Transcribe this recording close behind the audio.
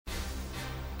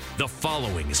The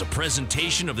following is a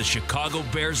presentation of the Chicago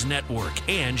Bears Network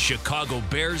and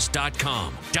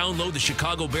ChicagoBears.com. Download the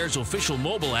Chicago Bears official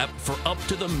mobile app for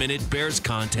up-to-the-minute Bears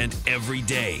content every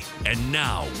day. And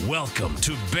now, welcome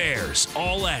to Bears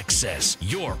All Access,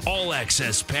 your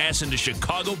all-access pass into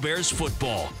Chicago Bears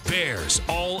football. Bears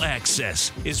All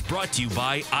Access is brought to you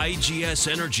by IGS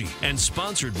Energy and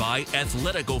sponsored by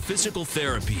Athletico Physical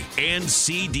Therapy and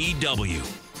CDW.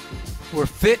 We're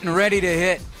fit and ready to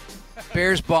hit.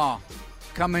 Bears ball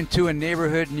coming to a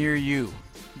neighborhood near you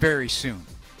very soon.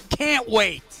 Can't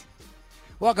wait.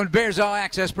 Welcome to Bears All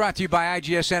Access, brought to you by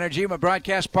IGS Energy, my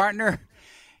broadcast partner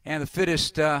and the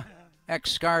fittest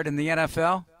ex-guard in the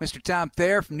NFL, Mr. Tom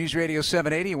Thayer from News Radio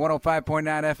 780 and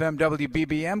 105.9 FM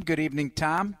WBBM. Good evening,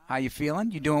 Tom. How you feeling?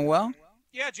 You doing well?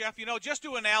 Yeah, Jeff, just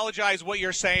to analogize what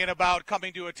you're saying about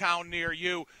coming to a town near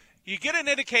you, you get an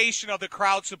indication of the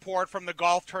crowd support from the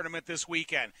golf tournament this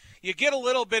weekend. You get a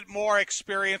little bit more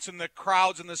experience in the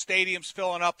crowds and the stadiums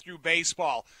filling up through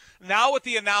baseball. Now with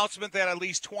the announcement that at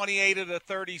least 28 of the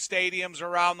 30 stadiums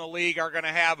around the league are going to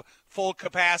have full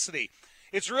capacity,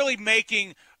 it's really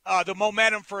making the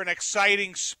momentum for an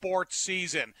exciting sports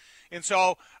season. And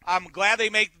so I'm glad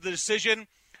they make the decision.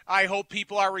 I hope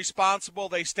people are responsible,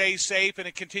 they stay safe, and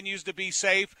it continues to be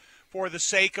safe for the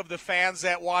sake of the fans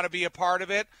that want to be a part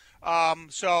of it.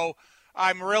 So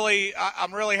I'm really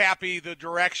happy the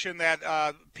direction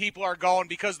that people are going,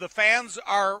 because the fans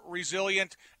are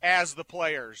resilient as the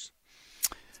players.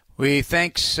 We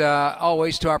thanks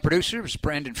always to our producers,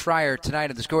 Brandon Fryer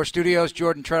tonight at the Score Studios,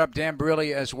 Jordan Trudup, Dan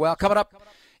Barilli as well. Coming up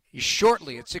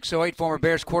shortly at 6:08, former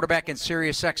Bears quarterback and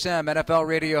Sirius XM NFL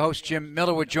radio host Jim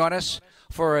Miller would join us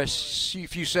for a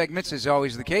few segments, as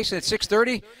always the case. At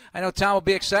 6:30, I know Tom will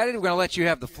be excited. We're going to let you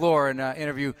have the floor and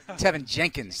interview Tevin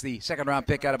Jenkins, the second-round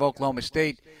pick out of Oklahoma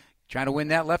State, trying to win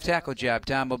that left tackle job.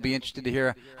 Tom will be interested to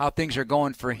hear how things are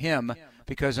going for him,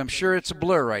 because I'm sure it's a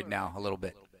blur right now a little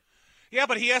bit. Yeah,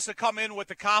 but he has to come in with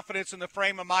the confidence and the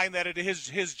frame of mind that it is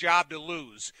his job to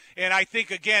lose. And I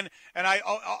think, again, and I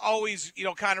always,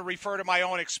 kind of refer to my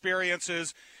own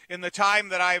experiences. In the time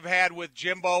that I've had with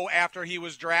Jimbo after he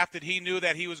was drafted, he knew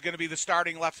that he was going to be the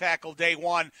starting left tackle day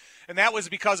one, and that was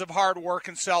because of hard work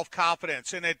and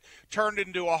self-confidence, and it turned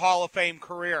into a Hall of Fame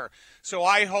career. So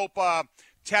I hope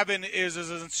Tevin is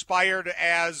as inspired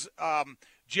as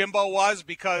Jimbo was,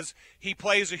 because he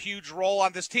plays a huge role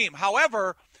on this team.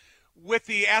 However, with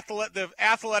the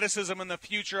athleticism and the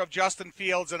future of Justin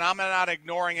Fields, and I'm not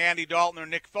ignoring Andy Dalton or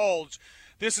Nick Foles,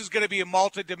 this is going to be a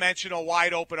multi-dimensional,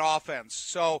 wide-open offense.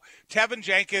 So Tevin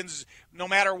Jenkins, no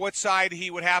matter what side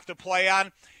he would have to play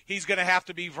on, he's going to have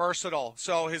to be versatile.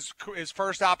 So his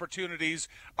first opportunities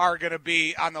are going to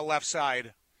be on the left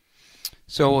side.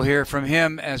 So we'll hear from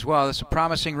him as well. It's a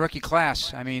promising rookie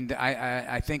class. I mean,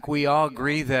 I think we all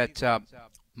agree that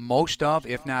most of,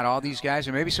 if not all these guys,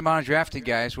 or maybe some undrafted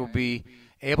guys, will be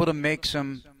able to make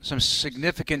some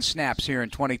significant snaps here in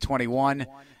 2021.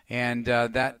 And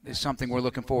that is something we're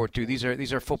looking forward to. These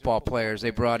are football players they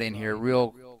brought in here,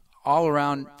 real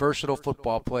all-around versatile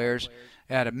football players,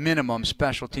 at a minimum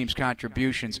special teams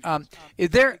contributions.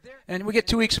 Is there, and we get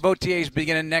 2 weeks of OTAs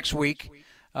beginning next week,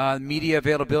 media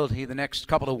availability the next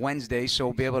couple of Wednesdays, so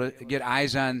we'll be able to get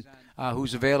eyes on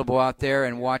who's available out there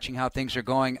and watching how things are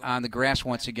going on the grass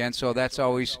once again. So that's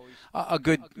always a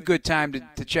good time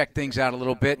to check things out a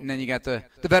little bit. And then you got the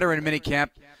veteran minicamp.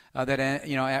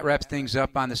 That wraps things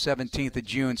up on the 17th of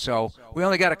June. So we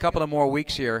only got a couple of more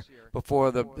weeks here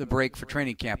before the break for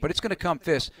training camp. But it's going to come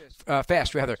fast. Are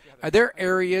there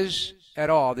areas at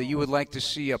all that you would like to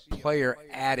see a player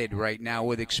added right now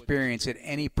with experience at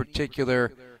any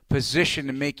particular position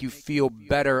to make you feel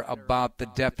better about the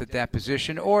depth at that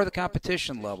position or the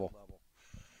competition level?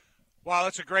 Wow,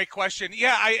 that's a great question.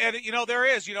 Yeah, there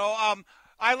is.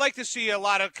 I like to see a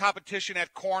lot of competition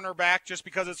at cornerback, just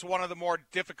because it's one of the more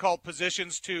difficult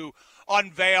positions to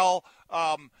unveil,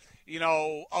 a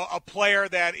player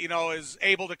that, is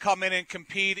able to come in and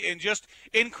compete and just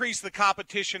increase the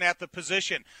competition at the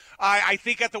position. I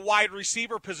think at the wide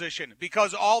receiver position,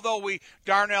 because although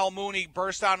Darnell Mooney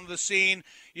burst onto the scene,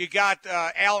 you got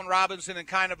Allen Robinson in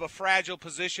kind of a fragile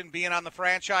position being on the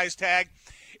franchise tag.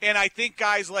 And I think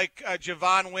guys like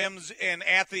Javon Wims and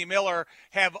Anthony Miller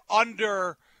have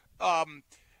underperformed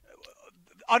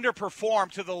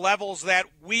to the levels that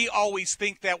we always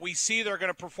think that we see they're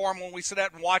going to perform when we sit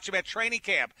out and watch them at training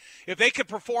camp. If they could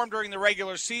perform during the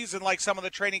regular season like some of the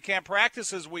training camp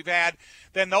practices we've had,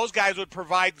 then those guys would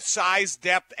provide size,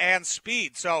 depth, and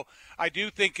speed. So I do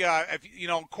think,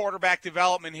 quarterback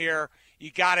development here,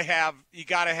 you got to have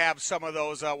some of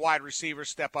those wide receivers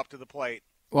step up to the plate.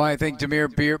 Well, I think Damiere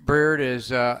Byrd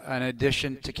is an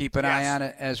addition to keep an eye on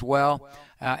it as well.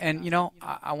 And,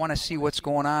 I want to see what's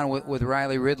going on with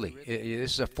Riley Ridley.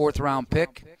 This is a fourth-round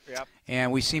pick,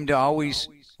 and we seem to always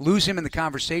lose him in the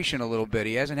conversation a little bit.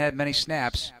 He hasn't had many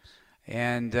snaps,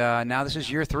 and now this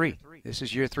is year 3. This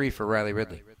is year 3 for Riley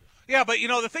Ridley. Yeah, but,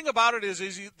 the thing about it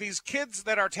is these kids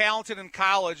that are talented in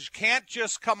college can't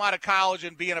just come out of college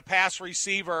and being a pass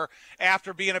receiver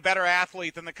after being a better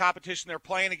athlete than the competition they're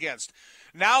playing against.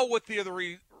 Now with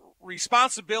the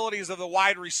responsibilities of the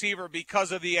wide receiver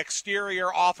because of the exterior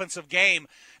offensive game,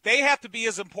 they have to be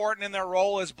as important in their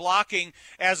role as blocking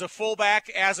as a fullback,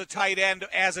 as a tight end,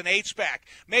 as an H-back.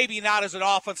 Maybe not as an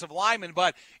offensive lineman,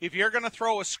 but if you're going to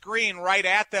throw a screen right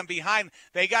at them behind,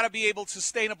 they got to be able to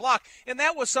sustain a block. And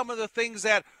that was some of the things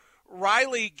that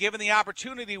Riley, given the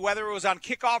opportunity, whether it was on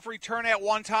kickoff return at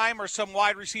one time or some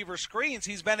wide receiver screens,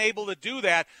 he's been able to do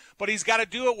that, but he's got to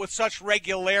do it with such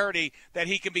regularity that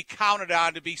he can be counted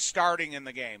on to be starting in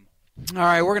the game. All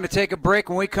right, we're going to take a break.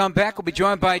 When we come back, we'll be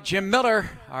joined by Jim Miller,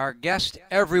 our guest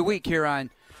every week here on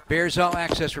Bears All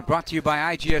Access. We're brought to you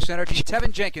by IGS Energy.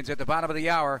 Tevin Jenkins at the bottom of the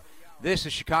hour. This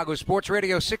is Chicago Sports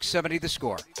Radio 670 The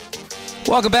Score.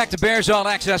 Welcome back to Bears All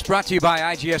Access, brought to you by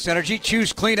IGS Energy.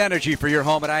 Choose clean energy for your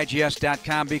home at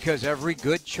IGS.com because every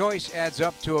good choice adds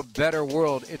up to a better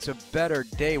world. It's a better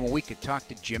day when we could talk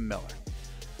to Jim Miller.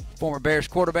 Former Bears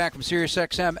quarterback from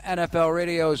SiriusXM NFL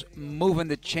Radio's moving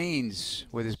the chains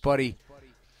with his buddy.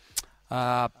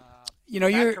 Pat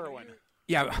Kerwin.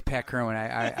 Yeah, Pat Kerwin.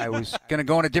 I was going to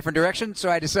go in a different direction,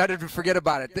 so I decided to forget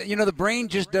about it. The brain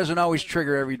just doesn't always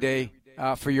trigger every day.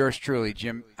 For yours truly,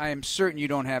 Jim. I am certain you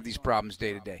don't have these problems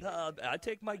day to day. I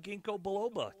take my ginkgo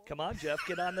biloba. Come on, Jeff,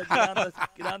 get on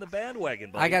the bandwagon,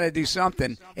 buddy. I got to do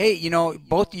something. Hey,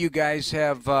 both of you guys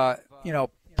have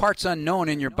parts unknown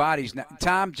in your bodies. Now,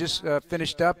 Tom just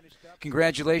finished up.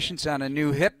 Congratulations on a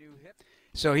new hip.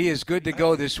 So he is good to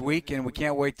go this week, and we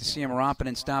can't wait to see him romping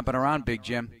and stomping around, Big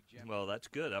Jim. Well, that's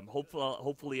good. I'm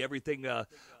hopefully everything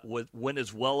went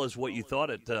as well as what you thought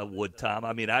it would, Tom.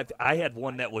 I mean, I had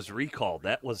one that was recalled.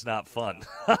 That was not fun.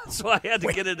 So I had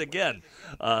to get it again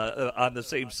on the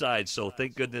same side. So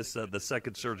thank goodness the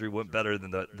second surgery went better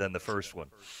than the first one.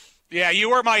 Yeah, you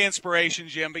were my inspiration,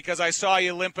 Jim, because I saw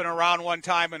you limping around one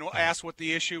time and asked what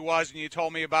the issue was, and you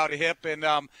told me about a hip. And,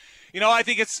 I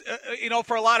think it's,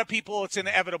 for a lot of people, it's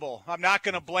inevitable. I'm not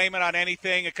going to blame it on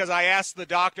anything because I asked the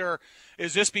doctor,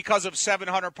 is this because of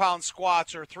 700-pound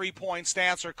squats or three-point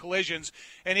stance or collisions?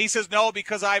 And he says, no,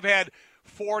 because I've had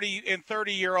 40 and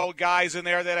 30-year-old guys in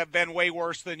there that have been way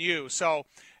worse than you. So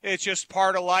it's just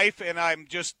part of life, and I'm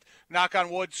just, knock on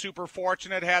wood, super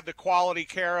fortunate, had the quality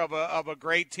care of a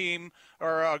great team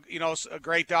or a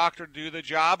great doctor to do the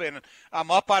job. And I'm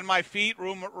up on my feet,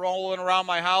 rolling around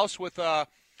my house with a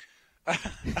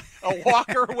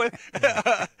walker with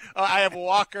I have a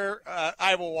walker.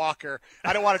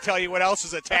 I don't want to tell you what else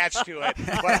is attached to it,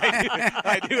 but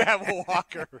I do have a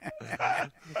walker.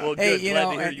 Well, good. Hey,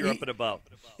 Glad to hear you're up and about.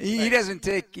 He doesn't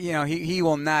take, he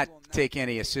will not take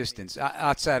any assistance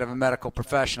outside of a medical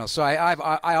professional. So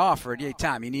I offered, hey,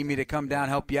 Tom, you need me to come down,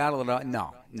 help you out a little?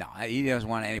 No, he doesn't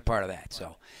want any part of that.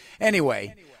 So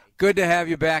anyway, good to have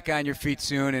you back on your feet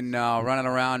soon and running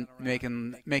around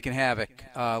making havoc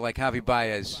like Javi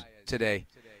Baez today,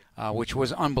 which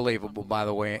was unbelievable, by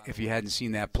the way, if you hadn't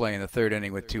seen that play in the third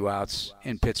inning with 2 outs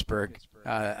in Pittsburgh.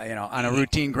 On a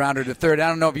routine grounder to third. I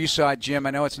don't know if you saw it, Jim.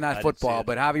 I know it's not football,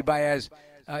 but Javi Baez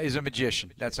is a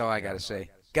magician. That's all I got to say.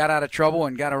 Got out of trouble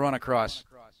and got to run across.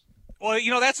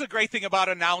 Well, that's the great thing about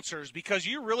announcers because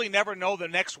you really never know the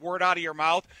next word out of your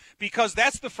mouth because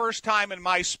that's the first time in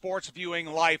my sports viewing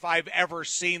life I've ever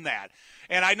seen that.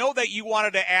 And I know that you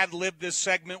wanted to ad-lib this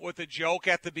segment with a joke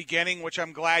at the beginning, which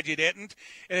I'm glad you didn't.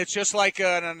 And it's just like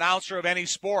an announcer of any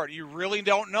sport. You really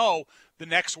don't know the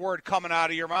next word coming out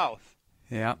of your mouth.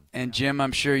 Yeah, and Jim,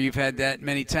 I'm sure you've had that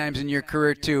many times in your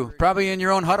career too, probably in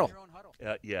your own huddle.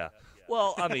 Yeah.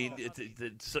 Well, I mean,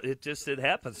 it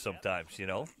happens sometimes,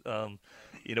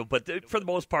 But for the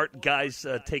most part, guys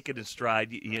take it in stride.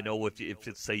 If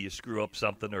it's, say you screw up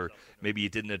something or maybe you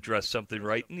didn't address something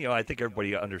right, and, I think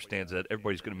everybody understands that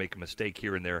everybody's going to make a mistake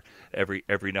here and there every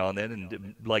now and then.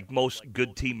 And like most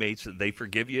good teammates, they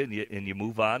forgive you and you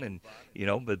move on. And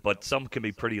but some can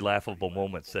be pretty laughable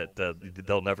moments that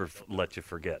they'll never let you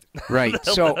forget. Right.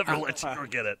 They'll never let you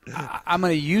forget it. I'm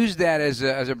going to use that as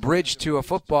a bridge to a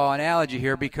football analogy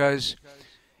here because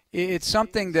it's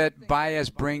something that Baez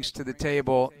brings to the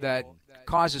table that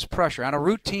causes pressure. On a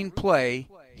routine play,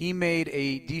 he made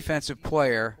a defensive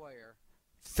player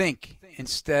think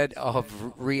instead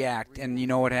of react. And you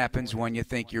know what happens when you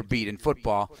think you're beat in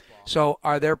football. So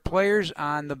are there players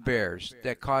on the Bears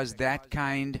that cause that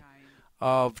kind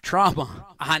of trauma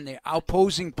on the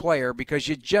opposing player because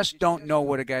you just don't know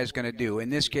what a guy's going to do? In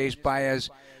this case, Baez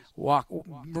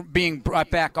being brought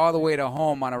back all the way to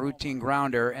home on a routine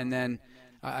grounder and then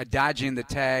dodging the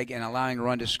tag and allowing a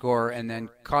run to score and then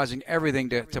causing everything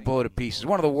to blow to pieces.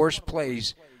 One of the worst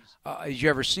plays you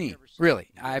ever seen, really.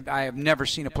 I have never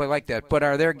seen a play like that. But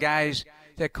are there guys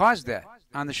that cause that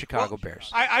on the Chicago Bears?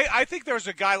 I think there's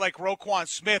a guy like Roquan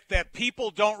Smith that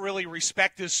people don't really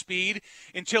respect his speed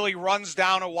until he runs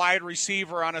down a wide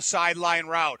receiver on a sideline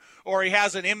route, or he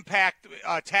has an impact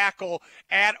tackle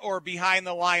at or behind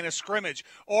the line of scrimmage,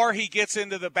 or he gets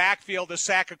into the backfield to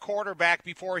sack a quarterback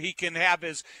before he can have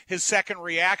his second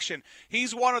reaction.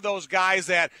 He's one of those guys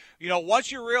that,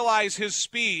 once you realize his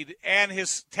speed and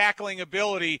his tackling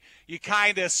ability, you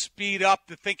kind of speed up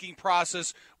the thinking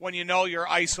process when you know you're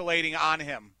isolating on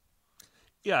him.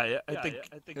 Yeah, I think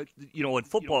in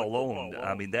football alone,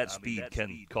 I mean, that speed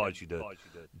can cause you to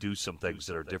do some things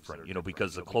that are different,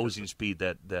 because the closing speed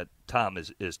that Tom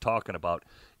is talking about,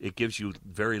 it gives you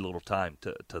very little time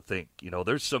to think.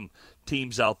 There's some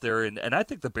teams out there, and I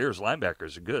think the Bears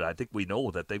linebackers are good. I think we know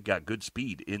that they've got good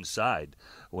speed inside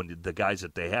when the guys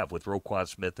that they have with Roquan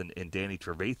Smith and Danny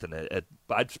Trevathan.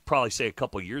 I'd probably say a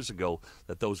couple of years ago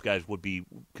that those guys would be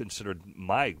considered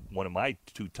one of my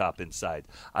two top inside.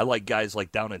 I like guys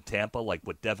like down in Tampa, like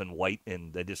with Devin White,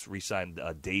 and they just re-signed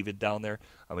David down there.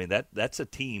 I mean, that's a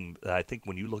team that I think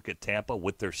when you look at Tampa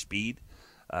with their speed,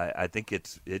 I think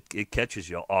it catches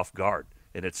you off guard.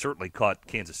 And it certainly caught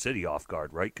Kansas City off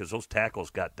guard, right? Because those tackles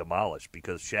got demolished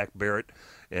because Shaq Barrett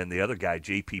and the other guy,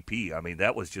 JPP, I mean,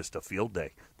 that was just a field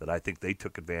day that I think they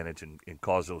took advantage and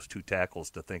caused those two tackles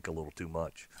to think a little too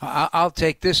much. I'll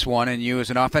take this one, and you as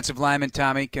an offensive lineman,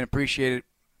 Tommy, can appreciate it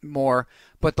more.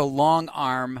 But the long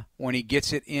arm, when he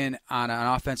gets it in on an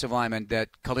offensive lineman that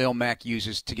Khalil Mack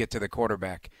uses to get to the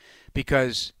quarterback,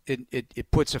 because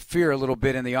it puts a fear a little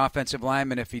bit in the offensive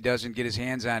lineman if he doesn't get his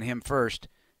hands on him first.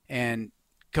 And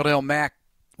Khalil Mack,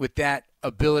 with that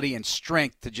ability and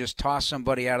strength to just toss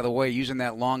somebody out of the way using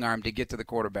that long arm to get to the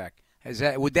quarterback.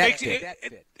 Would that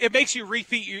fit? It makes you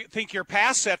rethink your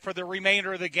pass set for the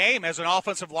remainder of the game as an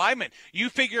offensive lineman.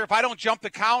 You figure if I don't jump the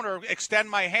counter, extend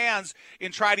my hands,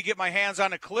 and try to get my hands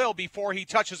on a Khalil before he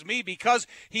touches me, because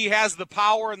he has the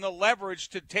power and the leverage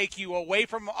to take you away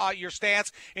from your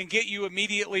stance and get you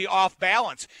immediately off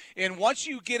balance. And once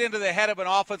you get into the head of an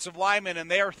offensive lineman and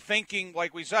they're thinking,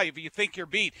 like we say, if you think you're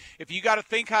beat, if you got to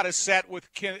think how to set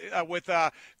with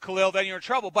Khalil, then you're in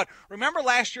trouble. But remember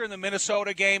last year in the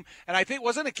Minnesota game, and I think,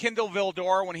 wasn't it Kendall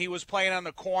Vildor when he was playing on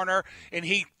the corner and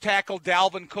he tackled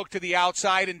Dalvin Cook to the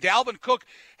outside, and Dalvin Cook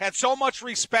had so much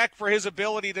respect for his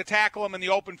ability to tackle him in the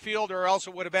open field, or else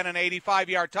it would have been an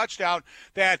 85-yard touchdown,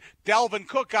 that Dalvin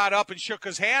Cook got up and shook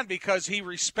his hand because he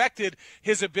respected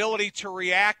his ability to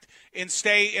react and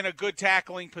stay in a good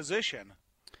tackling position.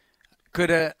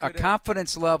 Could a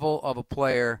confidence level of a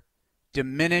player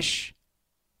diminish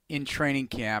in training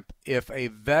camp if a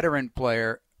veteran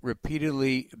player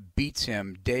repeatedly beats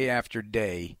him day after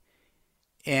day,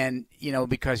 and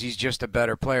because he's just a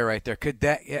better player right there?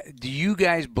 Do you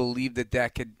guys believe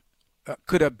that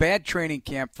could a bad training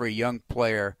camp for a young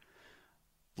player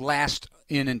last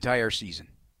an entire season?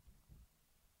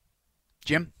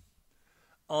 Jim?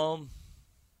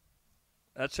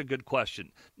 That's a good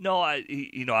question. No,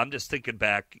 I'm just thinking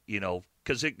back,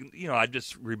 because I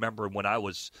just remember when I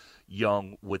was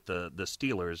young with the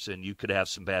Steelers, and you could have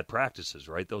some bad practices,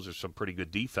 right? Those are some pretty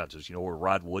good defenses, where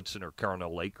Rod Woodson or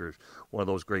Carnell Lake or one of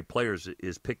those great players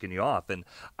is picking you off. And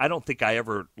I don't think I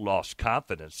ever lost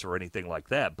confidence or anything like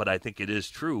that, but I think it is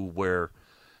true where,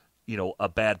 a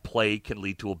bad play can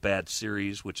lead to a bad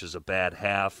series, which is a bad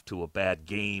half to a bad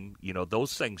game.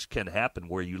 Those things can happen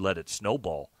where you let it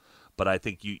snowball. But I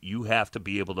think you have to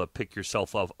be able to pick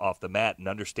yourself off the mat and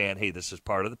understand, hey, this is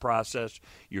part of the process.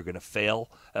 You're going to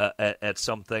fail at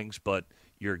some things, but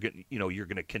you're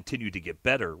going to continue to get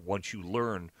better once you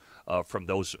learn from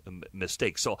those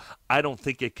mistakes. So I don't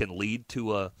think it can lead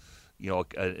to an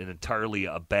entirely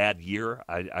a bad year.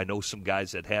 I know some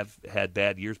guys that have had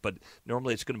bad years, but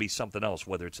normally it's going to be something else,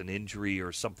 whether it's an injury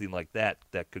or something like that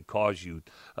could cause you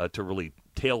to really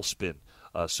tailspin,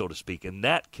 so to speak, and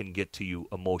that can get to you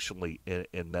emotionally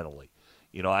and mentally.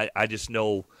 I just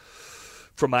know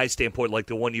from my standpoint, like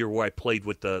the one year where I played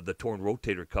with the torn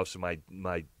rotator cuffs in my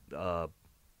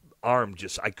arm,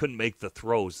 I couldn't make the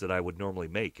throws that I would normally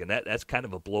make, and that's kind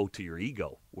of a blow to your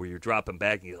ego, where you're dropping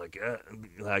back and you're like,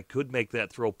 I could make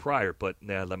that throw prior, but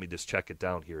let me just check it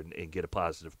down here and get a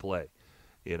positive play.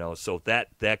 So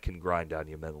that can grind on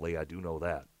you mentally. I do know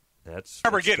that. That's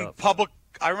getting tough.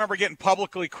 I remember getting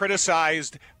publicly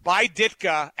criticized by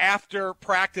Ditka after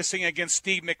practicing against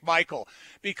Steve McMichael,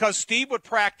 because Steve would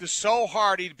practice so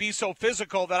hard, he'd be so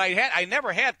physical that I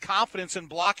never had confidence in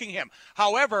blocking him.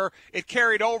 However, it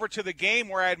carried over to the game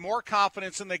where I had more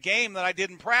confidence in the game than I did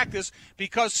in practice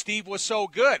because Steve was so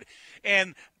good.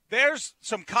 And there's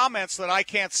some comments that I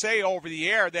can't say over the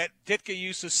air that Ditka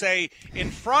used to say in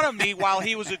front of me while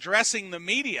he was addressing the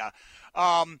media.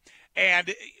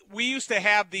 And we used to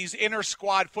have these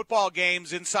inter-squad football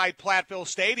games inside Platteville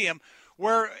Stadium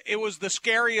where it was the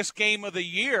scariest game of the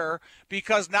year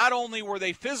because not only were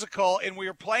they physical and we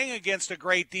were playing against a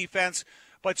great defense,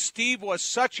 but Steve was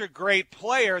such a great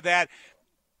player that,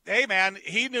 hey, man,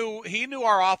 he knew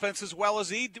our offense as well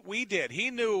as we did. He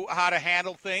knew how to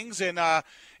handle things, and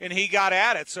he got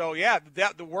at it. So, yeah,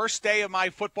 the worst day of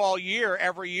my football year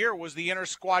every year was the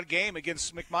inter-squad game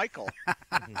against McMichael.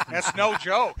 That's no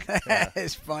joke.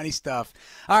 It's funny stuff.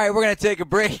 All right, we're going to take a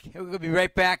break. We're going to be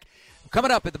right back.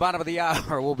 Coming up at the bottom of the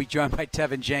hour, we'll be joined by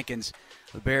Tevin Jenkins,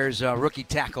 the Bears rookie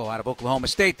tackle out of Oklahoma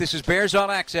State. This is Bears All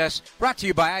Access, brought to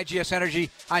you by IGS Energy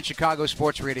on Chicago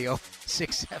Sports Radio,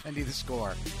 670 The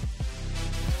Score.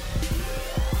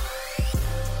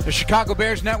 The Chicago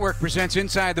Bears Network presents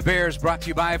Inside the Bears, brought to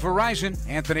you by Verizon.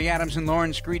 Anthony Adams and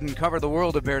Lauren Screeden cover the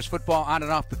world of Bears football on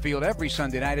and off the field every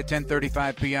Sunday night at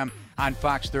 10:35 p.m. on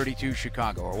Fox 32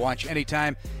 Chicago. Or watch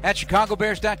anytime at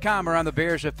chicagobears.com or on the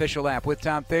Bears official app. With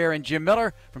Tom Thayer and Jim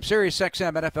Miller from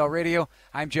SiriusXM NFL Radio,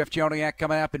 I'm Jeff Joniak.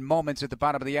 Coming up in moments at the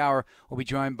bottom of the hour, we'll be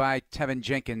joined by Tevin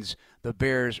Jenkins, the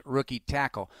Bears rookie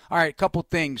tackle. All right, a couple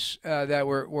things that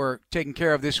were taken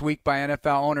care of this week by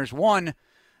NFL owners. One,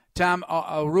 Tom,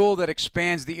 a rule that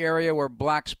expands the area where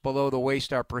blocks below the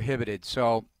waist are prohibited.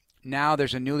 So now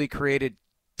there's a newly created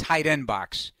tight end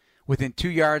box within 2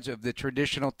 yards of the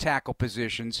traditional tackle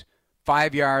positions,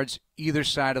 5 yards either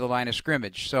side of the line of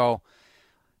scrimmage. So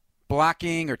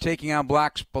blocking or taking on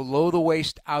blocks below the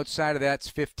waist outside of that's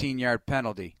 15-yard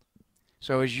penalty.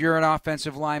 So as you're an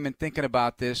offensive lineman thinking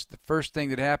about this, the first thing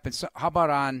that happens, how about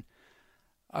on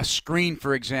a screen,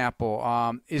 for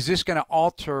example? Is this going to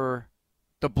alter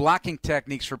the blocking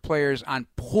techniques for players on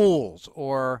pulls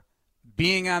or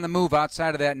being on the move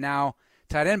outside of that now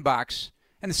tight end box?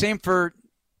 And the same for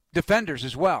defenders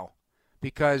as well,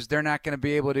 because they're not going to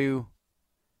be able to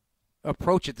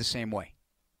approach it the same way.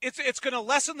 It's going to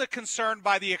lessen the concern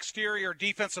by the exterior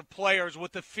defensive players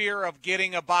with the fear of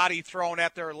getting a body thrown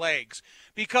at their legs,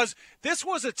 because this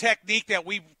was a technique that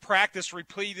we practiced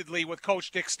repeatedly with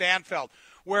Coach Dick Stanfeld.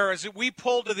 Whereas if we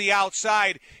pulled to the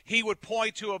outside, he would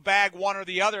point to a bag, one or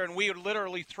the other, and we would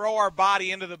literally throw our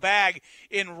body into the bag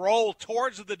and roll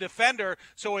towards the defender,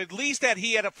 so at least that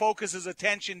he had to focus his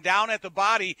attention down at the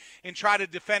body and try to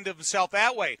defend himself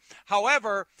that way.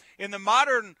 However, in the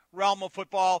modern realm of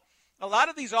football, a lot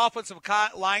of these offensive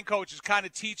line coaches kind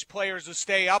of teach players to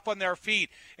stay up on their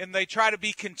feet, and they try to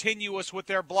be continuous with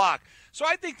their block. So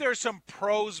I think there's some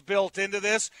pros built into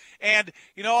this. And,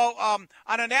 on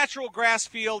a natural grass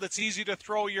field, it's easy to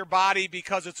throw your body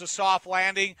because it's a soft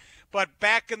landing. But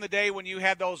back in the day when you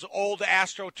had those old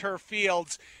AstroTurf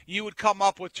fields, you would come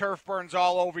up with turf burns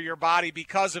all over your body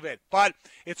because of it. But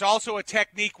it's also a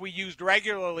technique we used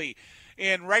regularly,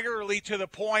 and regularly to the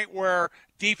point where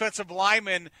defensive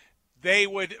linemen, they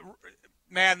would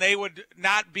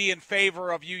not be in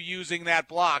favor of you using that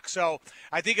block. So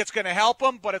I think it's going to help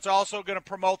them, but it's also going to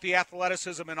promote the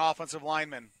athleticism in offensive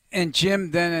linemen. And,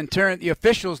 Jim, then in turn, the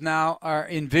officials now are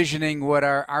envisioning what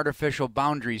are artificial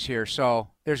boundaries here. So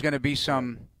there's going to be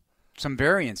some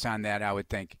variance on that, I would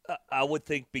think. I would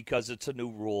think because it's a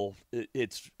new rule,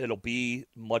 it'll be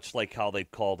much like how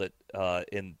they've called it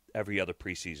in every other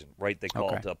preseason, right? They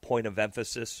call it a point of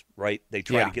emphasis, right? They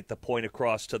try to get the point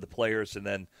across to the players, and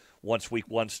then once week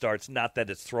one starts, not that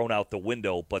it's thrown out the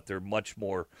window, but they're much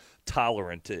more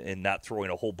tolerant in not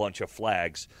throwing a whole bunch of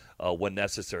flags when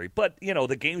necessary. But,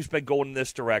 the game's been going in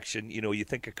this direction. You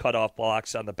think of cutoff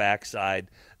blocks on the backside.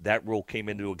 That rule came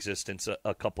into existence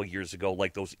a couple years ago,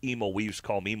 like those we used to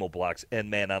call them emo blocks, end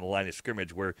man on the line of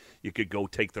scrimmage, where you could go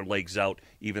take their legs out,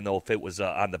 even though if it was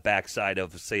on the backside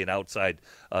of, say, an outside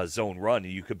zone run,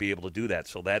 you could be able to do that.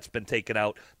 So that's been taken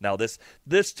out. Now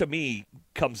this to me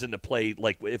comes into play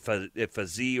like if a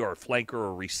Z or a flanker or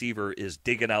a receiver is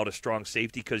digging out a strong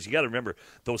safety, because you got to remember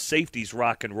those safeties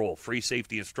rock and roll, free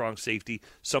safety and strong safety.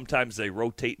 Sometimes they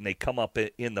rotate and they come up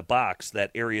in the box,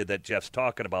 that area that Jeff's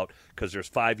talking about, because there's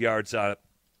 5 yards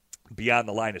beyond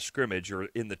the line of scrimmage or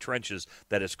in the trenches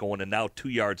that it's going, and now 2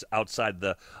 yards outside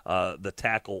the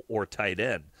tackle or tight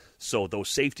end. So those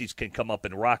safeties can come up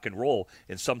and rock and roll,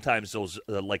 and sometimes those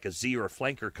like a Z or a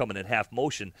flanker coming in half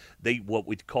motion, they what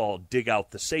we'd call dig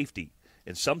out the safety.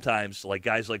 And sometimes, like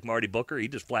guys like Marty Booker, he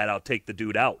just flat out take the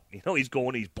dude out. He's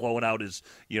blowing out his,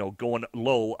 going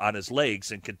low on his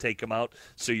legs and can take him out.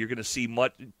 So you're going to see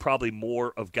probably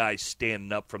more of guys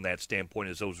standing up from that standpoint,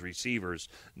 as those receivers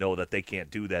know that they can't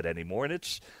do that anymore. And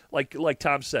it's like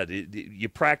Tom said, you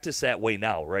practice that way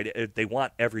now, right? They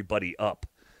want everybody up,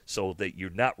 so that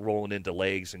you're not rolling into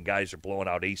legs and guys are blowing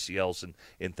out ACLs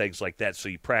and things like that. So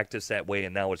you practice that way,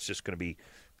 and now it's just going to be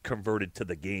converted to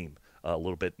the game a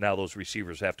little bit. Now those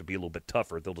receivers have to be a little bit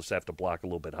tougher. They'll just have to block a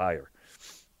little bit higher.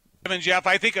 And Jeff,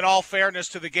 I think in all fairness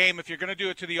to the game, if you're going to do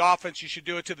it to the offense, you should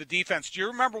do it to the defense. Do you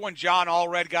remember when John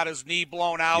Allred got his knee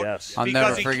blown out? Yes. I'll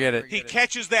never forget it. He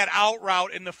catches that out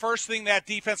route, and the first thing that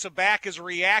defensive back is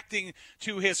reacting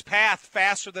to his path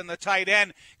faster than the tight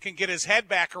end can get his head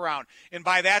back around. And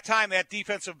by that time, that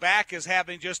defensive back is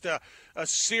having just a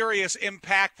serious,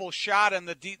 impactful shot on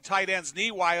the tight end's knee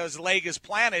while his leg is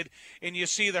planted, and you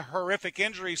see the horrific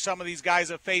injuries some of these guys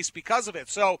have faced because of it.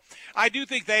 So I do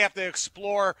think they have to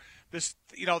explore this,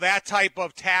 that type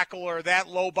of tackle or that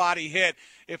low body hit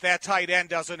if that tight end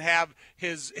doesn't have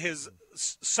his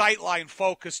sight line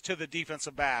focused to the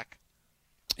defensive back.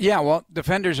 Yeah, well,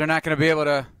 defenders are not going to be able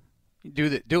to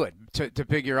do it to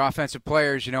pick your offensive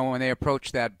players, when they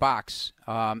approach that box.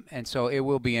 And so it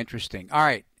will be interesting. All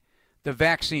right, the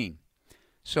vaccine.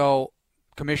 So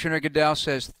Commissioner Goodell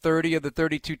says 30 of the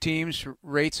 32 teams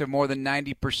rates of more than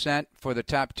 90% for the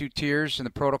top two tiers in the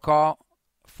protocol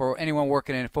for anyone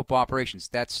working in football operations.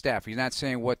 That's staff. He's not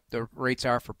saying what the rates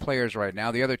are for players right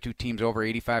now. The other two teams over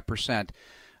 85%.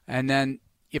 And then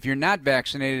if you're not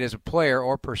vaccinated as a player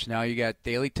or personnel, you got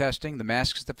daily testing, the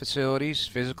masks at the facilities,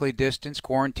 physically distanced,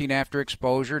 quarantine after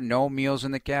exposure, no meals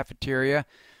in the cafeteria.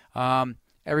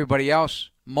 Everybody else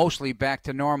mostly back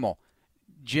to normal.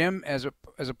 Jim, as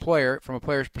a player, from a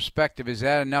player's perspective, is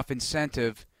that enough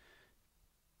incentive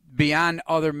beyond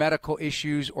other medical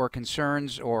issues or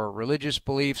concerns or religious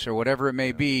beliefs or whatever it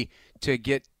may be to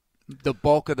get the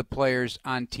bulk of the players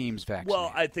on teams vaccinated?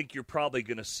 Well, I think you're probably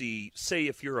going to see, say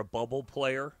if you're a bubble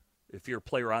player, if you're a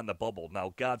player on the bubble.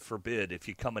 Now, God forbid, if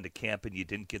you come into camp and you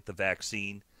didn't get the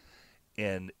vaccine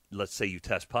and let's say you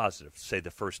test positive, say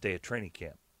the first day of training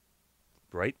camp,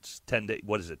 right? It's 10-day,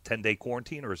 what is it, 10-day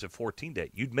quarantine or is it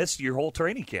 14-day? You'd miss your whole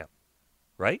training camp,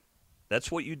 right? That's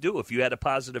what you do if you had a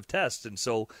positive test. And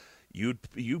so you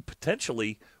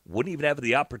potentially wouldn't even have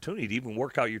the opportunity to even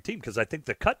work out your team, because I think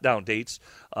the cut down dates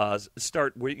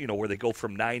start where they go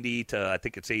from 90 to I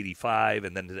think it's 85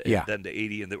 and then to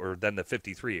 80 or then to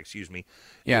 53, excuse me.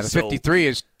 Yeah, and the 53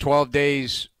 is 12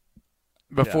 days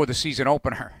before the season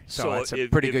opener. So it's a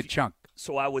pretty good chunk.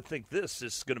 So I would think this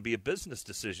is going to be a business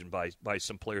decision by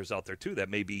some players out there too that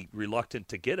may be reluctant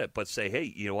to get it, but say,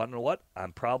 hey, I don't know what?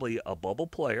 I'm probably a bubble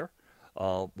player.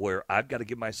 Where I've got to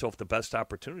give myself the best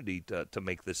opportunity to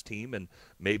make this team, and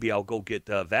maybe I'll go get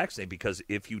vaccinated, because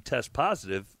if you test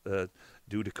positive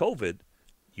due to COVID,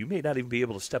 you may not even be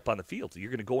able to step on the field. You're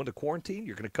going to go into quarantine.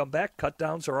 You're going to come back. Cut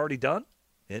downs are already done,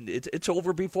 and it's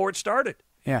over before it started.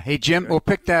 Yeah. Hey, Jim, we'll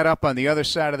pick that up on the other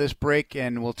side of this break,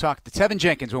 and we'll talk to Tevin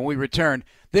Jenkins when we return.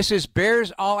 This is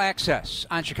Bears All Access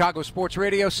on Chicago Sports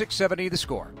Radio 670 The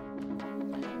Score.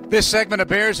 This segment of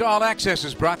Bears All Access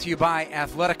is brought to you by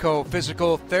Athletico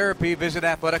Physical Therapy. Visit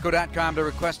athletico.com to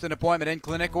request an appointment in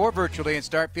clinic or virtually and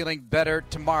start feeling better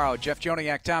tomorrow. Jeff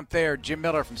Joniak, Tom Thayer, Jim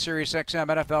Miller from SiriusXM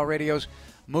NFL Radio's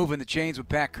Moving the Chains with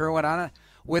Pat Kerwin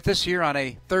with us here on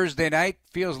a Thursday night.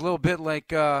 Feels a little bit like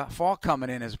fall coming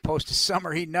in as opposed to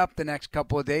summer heating up the next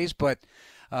couple of days, but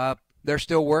they're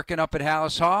still working up at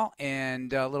Hallis Hall,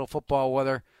 and a little football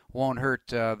weather won't hurt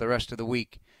the rest of the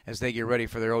week as they get ready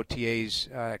for their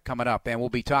OTAs coming up. And we'll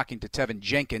be talking to Tevin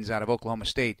Jenkins out of Oklahoma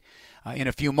State in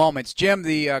a few moments. Jim,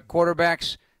 the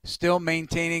quarterbacks still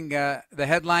maintaining the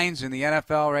headlines in the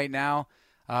NFL right now.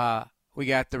 We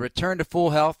got the return to full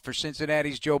health for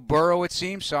Cincinnati's Joe Burrow, it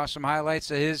seems. Saw some highlights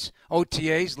of his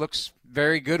OTAs. Looks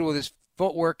very good with his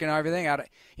footwork and everything.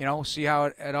 We'll see how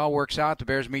it all works out. The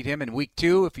Bears meet him in week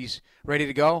 2 if he's ready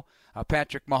to go.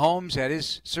 Patrick Mahomes had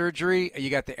his surgery. You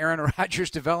got the Aaron Rodgers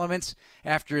developments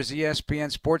after his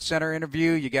ESPN SportsCenter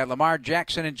interview. You got Lamar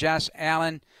Jackson and Josh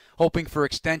Allen hoping for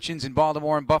extensions in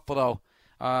Baltimore and Buffalo.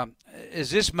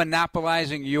 Is this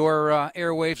monopolizing your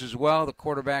airwaves as well, the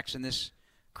quarterbacks in this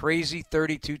crazy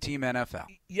 32-team NFL?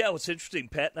 Yeah, what's interesting,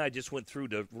 Pat and I just went through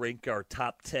to rank our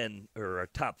top 10 or our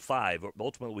top 5.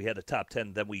 Ultimately, we had a top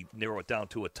 10, then we narrow it down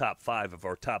to a top 5 of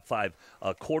our top 5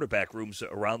 quarterback rooms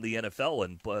around the NFL,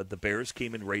 and the Bears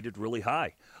came in rated really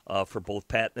high for both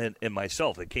Pat and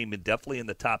myself. They came in definitely in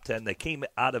the top 10. They came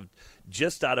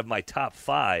just out of my top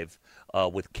 5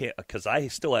 because I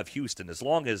still have Houston. As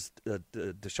long as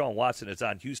Deshaun Watson is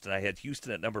on Houston, I had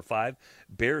Houston at number 5.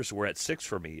 Bears were at 6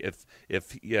 for me.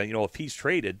 If he's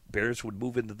traded, Bears would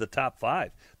move into the top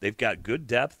 5. They've got good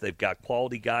depth. They've got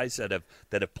quality guys that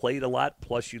have played a lot.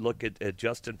 Plus, you look at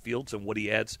Justin Fields and what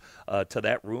he adds to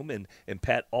that room. And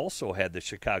Pat also had the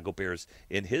Chicago Bears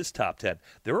in his top 10.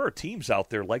 There are teams out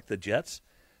there like the Jets.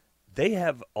 They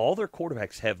have all their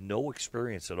quarterbacks have no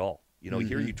experience at all.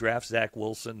 Here you draft Zach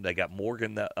Wilson. They got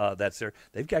Morgan that's there.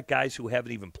 They've got guys who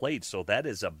haven't even played, so that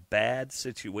is a bad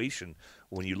situation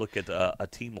when you look at a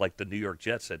team like the New York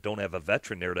Jets that don't have a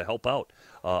veteran there to help out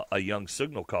a young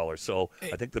signal caller. So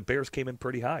I think the Bears came in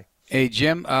pretty high. Hey,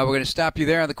 Jim, we're going to stop you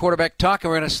there on the quarterback talk, and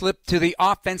we're going to slip to the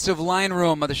offensive line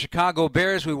room of the Chicago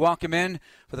Bears. We welcome in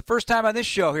for the first time on this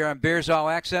show here on Bears All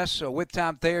Access with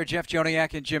Tom Thayer, Jeff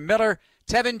Joniak, and Jim Miller.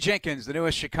 Tevin Jenkins, the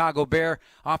newest Chicago Bear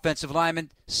offensive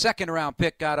lineman, second-round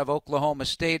pick out of Oklahoma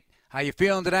State. How you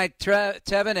feeling tonight,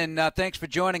 Tevin? And thanks for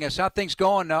joining us. How things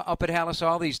going up at Halas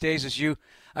Hall these days as you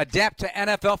adapt to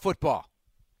NFL football?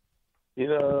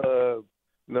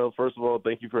 First of all,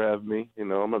 thank you for having me.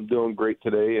 I'm doing great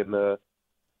today, and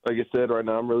like I said, right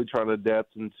now I'm really trying to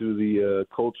adapt into the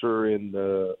culture and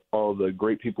all the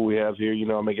great people we have here.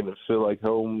 I'm making it feel like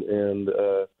home, and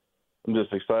I'm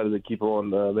just excited to keep on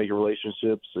making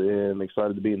relationships and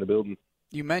excited to be in the building.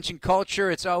 You mentioned culture;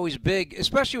 it's always big,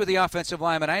 especially with the offensive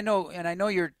lineman. I know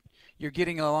you're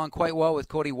getting along quite well with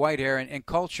Cody Whitehair, and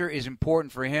culture is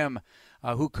important for him.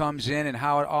 Who comes in and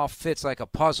how it all fits like a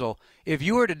puzzle. If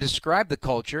you were to describe the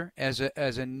culture as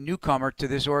a newcomer to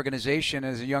this organization,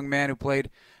 as a young man who played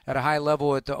at a high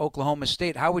level at the Oklahoma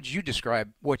State, how would you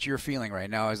describe what you're feeling right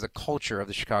now as the culture of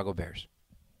the Chicago Bears?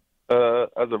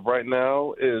 As of right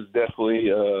now, it is definitely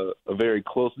a very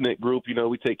close-knit group.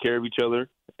 We take care of each other,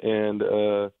 and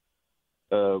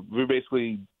we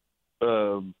basically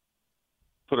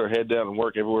put our head down and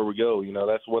work everywhere we go.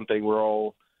 That's one thing we're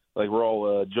all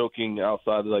joking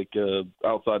outside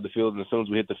the field, and as soon as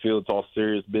we hit the field, it's all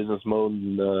serious business mode.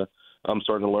 And I'm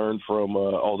starting to learn from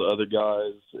all the other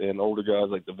guys and older guys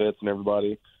like the vets and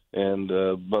everybody. And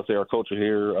but say our culture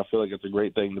here, I feel like it's a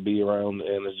great thing to be around,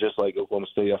 and it's just like Oklahoma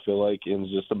State. I feel like, and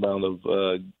it's just a amount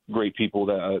of great people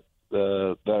that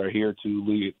are here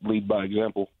to lead by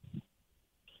example.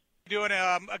 Doing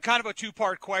a kind of a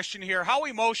two-part question here. How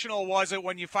emotional was it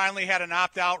when you finally had an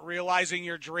opt-out, realizing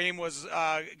your dream was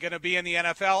going to be in the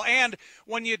NFL? And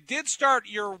when you did start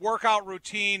your workout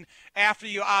routine after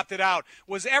you opted out,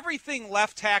 was everything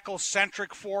left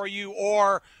tackle-centric for you,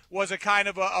 or was it kind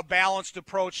of a balanced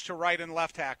approach to right and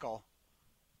left tackle?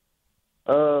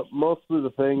 Mostly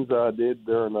the things I did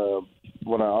during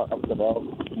when I opted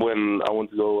out, when I went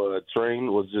to go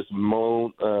train, was just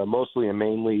mostly and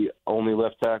mainly only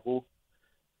left tackle,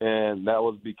 and that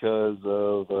was because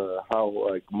of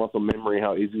how muscle memory,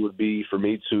 how easy it would be for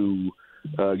me to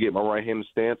get my right-handed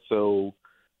stance. So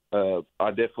I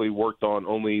definitely worked on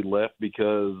only left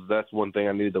because that's one thing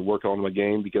I needed to work on in my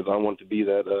game, because I want to be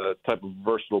that type of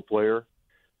versatile player,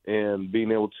 and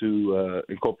being able to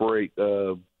incorporate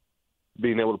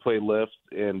being able to play left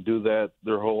and do that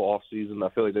their whole off season, I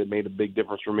feel like that made a big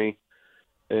difference for me.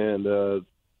 And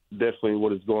definitely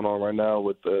what is going on right now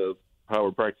with how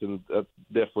we're practicing, I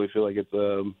definitely feel like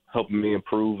it's helping me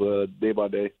improve day by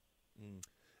day.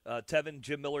 Tevin,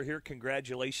 Jim Miller here.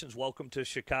 Congratulations. Welcome to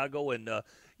Chicago. And,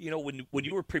 when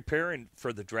you were preparing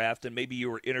for the draft and maybe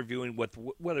you were interviewing with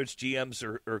whether it's GMs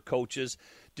or coaches,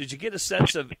 did you get a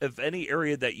sense of any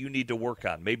area that you need to work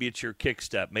on? Maybe it's your kick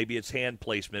step. Maybe it's hand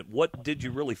placement. What did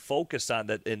you really focus on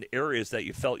that in areas that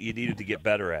you felt you needed to get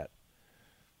better at?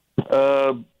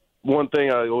 One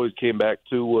thing I always came back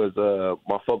to was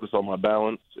my focus on my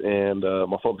balance and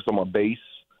my focus on my base.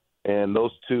 And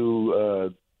those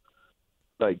two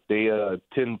they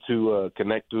tend to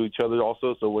connect to each other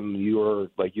also. So when you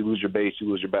lose your base, you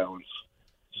lose your balance.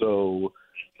 So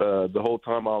the whole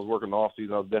time I was working off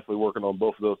season, I was definitely working on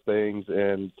both of those things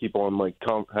and keep on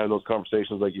having those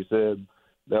conversations, like you said.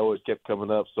 That always kept coming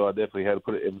up. So I definitely had to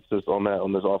put an emphasis on that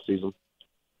on this off season.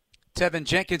 Tevin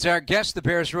Jenkins, our guest, the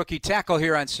Bears rookie tackle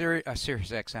here on Sirius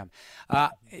XM.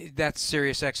 That's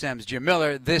Sirius XM's Jim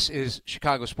Miller. This is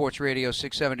Chicago Sports Radio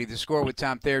 670 The Score with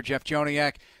Tom Thayer, Jeff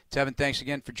Joniak. Tevin, thanks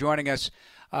again for joining us.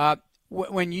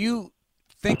 When you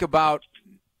think about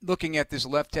looking at this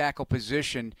left tackle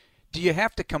position, do you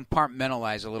have to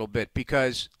compartmentalize a little bit?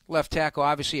 Because left tackle,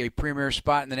 obviously a premier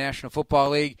spot in the National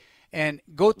Football League, and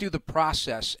go through the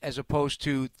process as opposed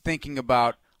to thinking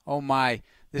about, oh my,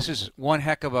 this is one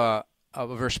heck of a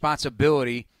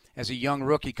responsibility as a young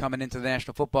rookie coming into the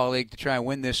National Football League to try and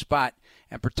win this spot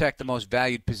and protect the most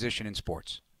valued position in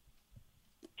sports.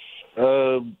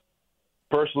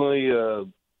 Personally,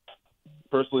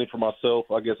 for myself,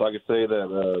 I guess I could say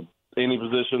that any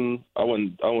position, I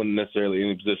wouldn't necessarily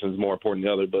any position is more important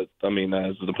than the other, but I mean,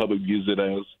 as the public views it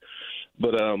as.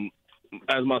 But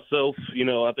as myself,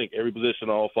 I think every position,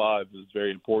 all five, is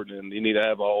very important, and you need to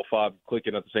have all five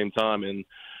clicking at the same time. And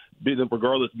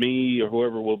regardless, me or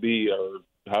whoever will be or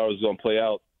how it's going to play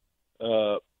out,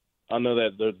 I know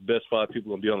that the best five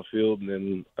people going to be on the field, and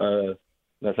then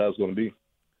that's how it's going to be.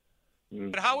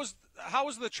 But how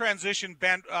was the transition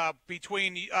been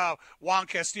between Juan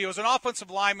Castillo as an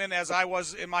offensive lineman, as I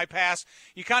was in my past?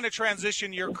 You kind of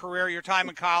transition your career, your time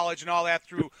in college, and all that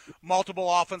through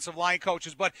multiple offensive line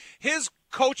coaches. But his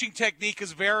coaching technique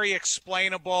is very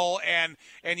explainable, and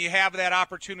you have that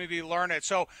opportunity to learn it.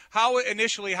 So how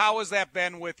has that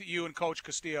been with you and Coach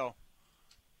Castillo?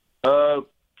 I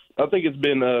think it's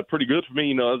been pretty good for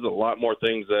me. There's a lot more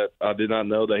things that I did not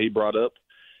know that he brought up.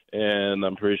 And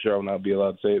I'm pretty sure I'll not be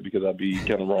allowed to say it because I'd be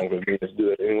kind of wrong with me to do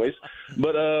it anyways.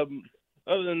 But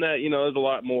other than that, there's a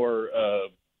lot more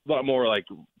like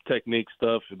technique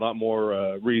stuff, a lot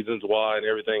more reasons why and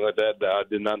everything like that I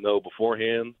did not know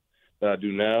beforehand that I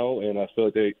do now. And I feel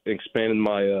like they expanded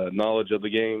my knowledge of the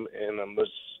game, and I'm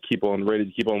just ready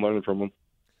to keep on learning from them.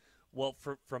 Well,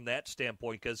 from that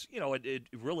standpoint, because, it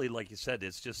really, like you said,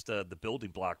 it's just the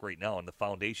building block right now, and the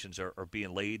foundations are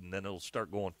being laid, and then it'll start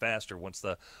going faster once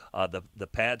the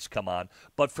pads come on.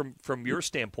 But from your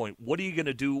standpoint, what are you going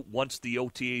to do once the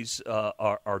OTAs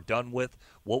are done with?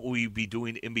 What will you be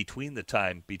doing in between the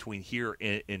time between here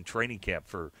in training camp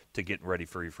to getting ready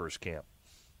for your first camp?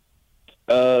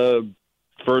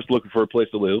 First, looking for a place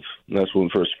to live. That's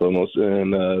one first and foremost.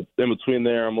 And in between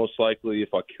there, I'm most likely, if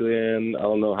I can, I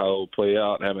don't know how it'll play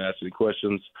out. I haven't asked any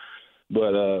questions.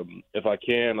 But if I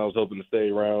can, I was hoping to stay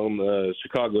around the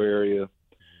Chicago area,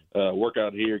 work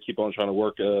out here, keep on trying to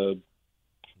work some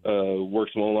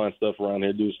online stuff around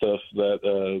here, do stuff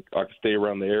that I can stay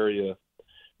around the area.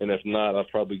 And if not, I'll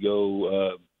probably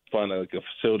go find a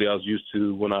facility I was used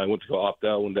to when I went to go opt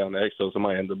out, went down to Exos. I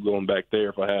might end up going back there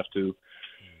if I have to.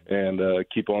 And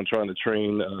keep on trying to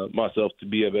train myself to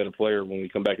be a better player when we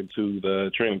come back into the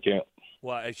training camp.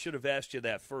 Well, I should have asked you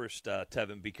that first,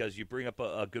 Tevin, because you bring up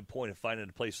a good point of finding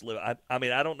a place to live. I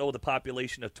mean, I don't know the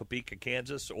population of Topeka,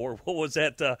 Kansas, or what was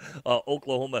that,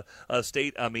 Oklahoma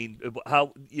State. I mean,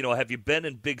 how have you been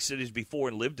in big cities before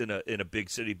and lived in a big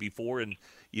city before, and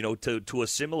to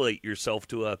assimilate yourself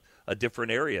to a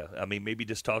different area? I mean, maybe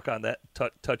just touch on that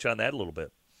a little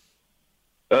bit.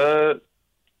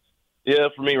 Yeah,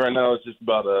 for me right now, it's just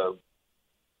about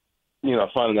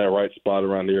finding that right spot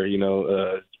around here.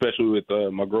 Especially with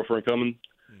my girlfriend coming.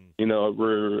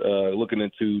 We're looking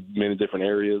into many different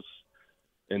areas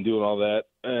and doing all that,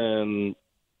 and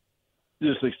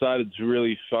just excited to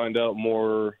really find out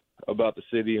more about the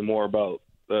city and more about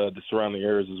the surrounding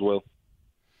areas as well.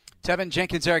 Tevin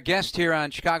Jenkins, our guest here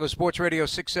on Chicago Sports Radio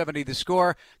 670 The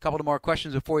Score. A couple of more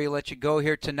questions before you let you go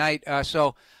here tonight.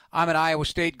 So I'm an Iowa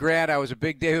State grad. I was a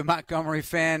big David Montgomery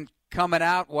fan coming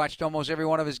out, watched almost every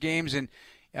one of his games. And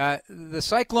the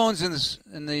Cyclones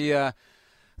and the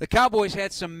Cowboys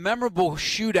had some memorable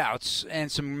shootouts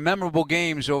and some memorable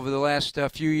games over the last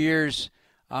few years.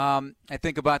 I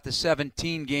think about the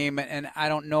 17 game, and I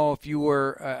don't know if you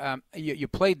were you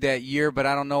played that year, but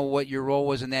I don't know what your role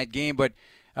was in that game. But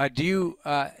have you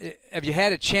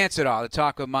had a chance at all to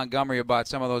talk with Montgomery about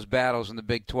some of those battles in the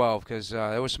Big 12? Because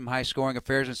there was some high-scoring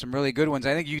affairs and some really good ones.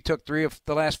 I think you took 3 of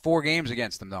the last 4 games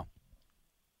against them, though.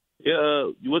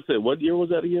 Yeah, what year was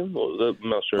that again? I'm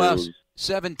not sure. Well,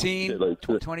 17,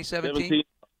 2017. 17.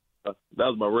 That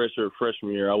was my redshirt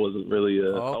freshman year. I wasn't really.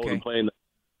 Okay. I wasn't playing.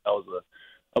 I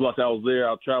was there.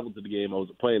 I traveled to the game. I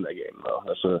wasn't playing that game. No,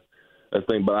 that's the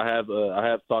thing. But I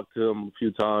have talked to him a few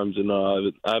times, and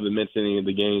I haven't mentioned any of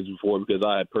the games before because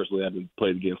I personally haven't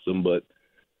played against them. But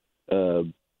I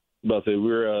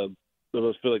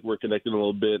feel like we're connecting a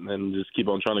little bit, and then just keep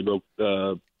on trying to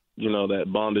go.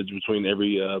 That bondage between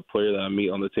every player that I meet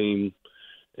on the team,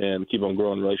 and keep on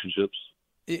growing relationships.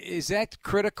 Is that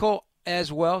critical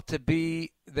as well, to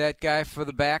be that guy for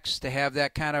the backs, to have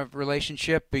that kind of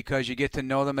relationship, because you get to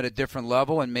know them at a different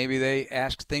level, and maybe they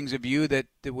ask things of you that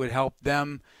would help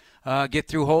them get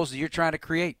through holes that you're trying to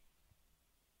create?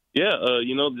 Yeah,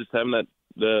 just having that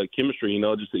the chemistry,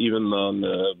 just even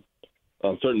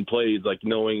on certain plays, like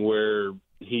knowing where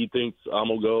he thinks I'm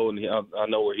going to go and I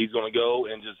know where he's going to go,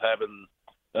 and just having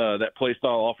that play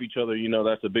style off each other,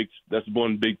 that's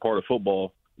one big part of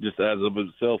football, just as of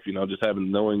itself, just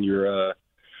knowing your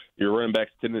running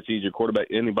back's tendencies, your quarterback,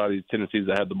 anybody's tendencies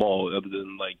to have the ball, other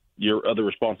than like your other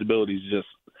responsibilities.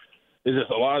 It's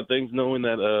just a lot of things, knowing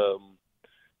that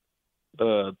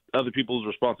other people's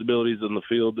responsibilities in the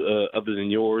field other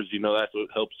than yours. You know, that's what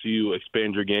helps you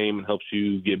expand your game and helps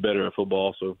you get better at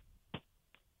football. So.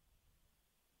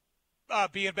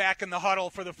 Being back in the huddle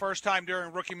for the first time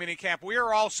during rookie minicamp, we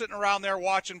were all sitting around there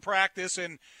watching practice,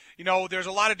 and you know, there's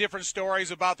a lot of different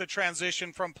stories about the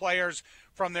transition from players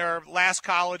from their last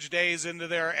college days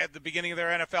into at the beginning of their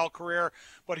NFL career.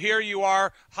 But here you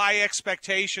are, high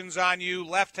expectations on you,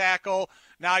 left tackle.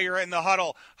 Now you're in the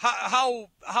huddle. How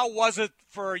was it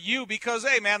for you? Because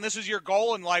hey, man, this is your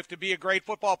goal in life, to be a great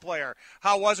football player.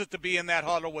 How was it to be in that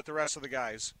huddle with the rest of the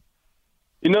guys?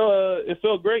 You know, it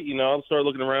felt great. You know, I started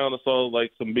looking around. I saw, like,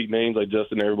 some big names like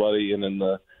Justin and everybody, and then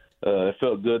it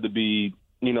felt good to be,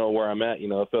 you know, where I'm at. You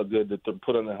know, it felt good to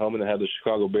put on the helmet and have the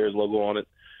Chicago Bears logo on it.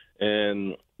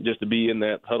 And just to be in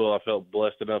that huddle, I felt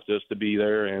blessed enough just to be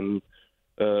there. And,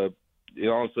 you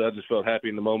know, honestly, I just felt happy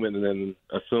in the moment. And then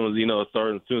as soon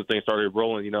as things started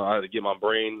rolling, you know, I had to get my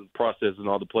brain processing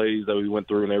all the plays that we went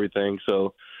through and everything.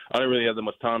 So I didn't really have that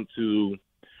much time to –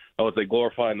 I would say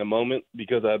glorify in the moment,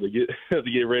 because I had to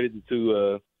get ready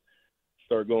to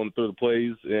start going through the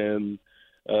plays. And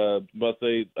but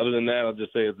say other than that, I'll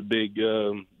just say it's a big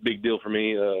deal for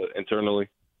me internally.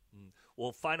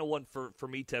 Well, final one for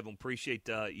me, Tevin. Appreciate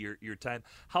your time.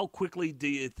 How quickly do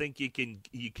you think you can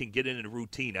get in a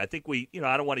routine? I think I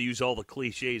don't want to use all the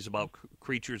cliches about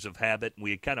creatures of habit.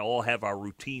 We kind of all have our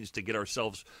routines to get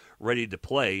ourselves ready to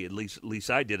play. At least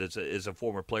I did as a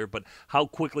former player. But how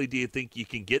quickly do you think you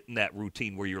can get in that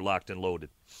routine where you're locked and loaded?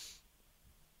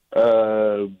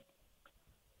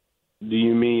 Do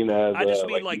you mean as I just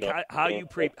mean how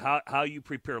you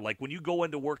prepare. Like when you go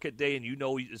into work at day and you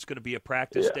know it's going to be a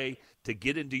practice day, to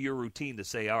get into your routine to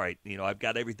say, all right, you know, I've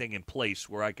got everything in place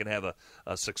where I can have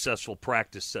a successful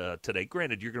practice today.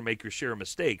 Granted, you're going to make your share of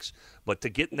mistakes, but to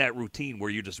get in that routine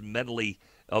where you're just mentally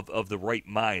of the right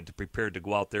mind, prepared to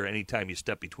go out there anytime you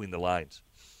step between the lines.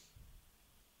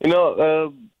 You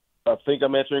know, I think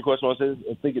I'm answering your question.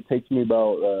 I think it takes me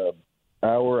about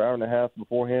hour and a half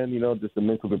beforehand, you know, just to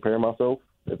mentally prepare myself,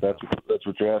 if that's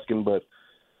what you're asking. But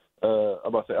I'm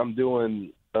about to say I'm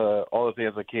doing all the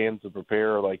things I can to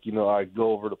prepare. Like, you know, I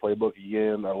go over the playbook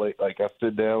again. I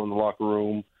sit down in the locker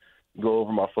room, go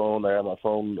over my phone. I have my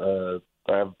phone.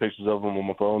 I have pictures of them on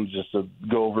my phone just to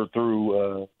go over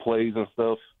through plays and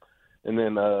stuff. And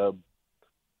then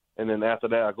after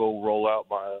that, I go roll out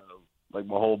my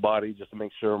whole body just to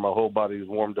make sure my whole body is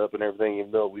warmed up and everything,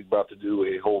 even though we're about to do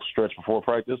a whole stretch before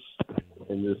practice.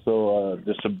 And just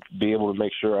to be able to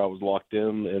make sure I was locked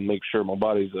in and make sure my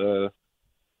body's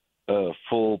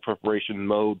full preparation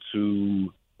mode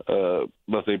to,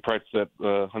 let's say, practice at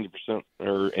 100%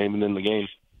 or aiming in the game.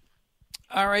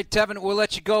 All right, Tevin, we'll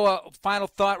let you go. Final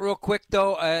thought real quick,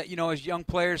 though. You know, as young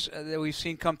players that we've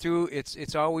seen come through,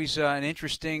 it's always an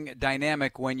interesting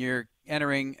dynamic when you're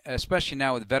entering, especially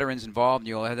now with veterans involved.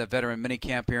 You'll have that veteran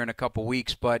minicamp here in a couple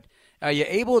weeks. But are you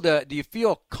able to – do you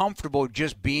feel comfortable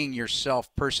just being yourself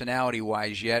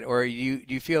personality-wise yet? Or do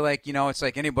you feel like, you know, it's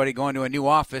like anybody going to a new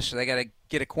office, so they got to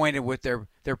get acquainted with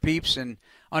their peeps and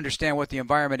understand what the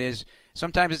environment is?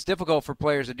 Sometimes it's difficult for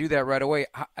players to do that right away.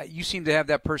 You seem to have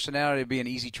that personality to be an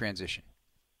easy transition.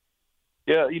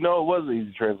 Yeah, you know, it was an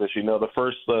easy transition. You know, the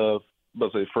first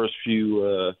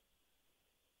few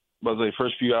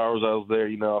hours I was there,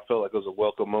 you know, I felt like it was a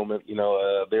welcome moment. You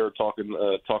know, they were talking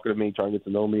to me, trying to get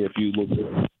to know me a few little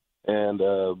bit. And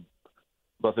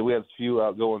but we had a few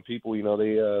outgoing people. You know,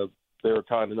 they were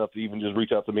kind enough to even just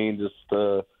reach out to me and just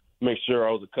make sure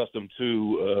I was accustomed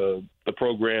to the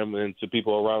program and to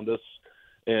people around us.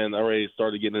 And I already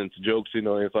started getting into jokes, you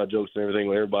know, inside jokes and everything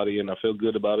with everybody, and I feel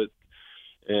good about it.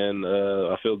 And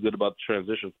I feel good about the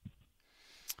transition.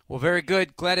 Well, very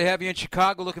good. Glad to have you in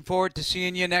Chicago. Looking forward to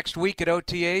seeing you next week at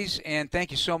OTAs. And thankk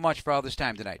you so much for all this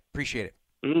time tonight. Appreciate it.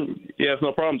 Yeah, it's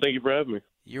no problem. Thank you for having me.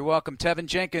 You're welcome. Tevin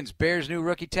Jenkins, Bears' new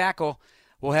rookie tackle.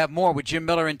 We'll have more with Jim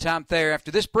Miller and Tom Thayer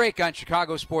after this break on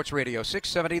Chicago Sports Radio,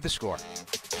 670 The Score.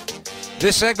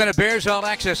 This segment of Bears All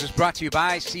Access is brought to you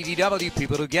by CDW,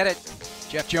 people who get it.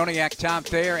 Jeff Joniak, Tom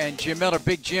Thayer, and Jim Miller.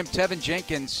 Big Jim, Tevin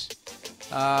Jenkins,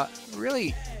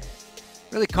 really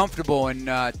comfortable in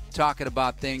talking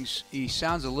about things. He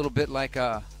sounds a little bit like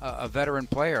a veteran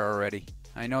player already.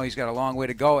 I know he's got a long way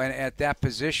to go. And at that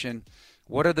position,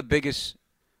 what are the biggest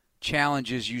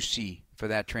challenges you see for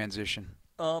that transition?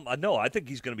 No, I think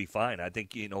he's going to be fine. I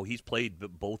think, you know, he's played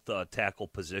both tackle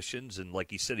positions, and like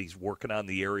he said, he's working on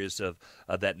the areas of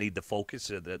that need the focus.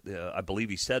 That I believe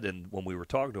he said, and when we were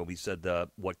talking to him, he said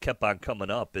what kept on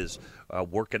coming up is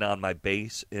working on my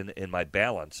base and my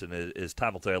balance. And as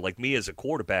Tom will tell you, like me as a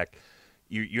quarterback,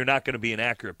 you're not going to be an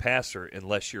accurate passer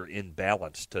unless you're in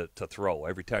balance to throw.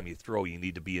 Every time you throw, you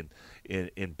need to be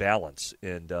in balance.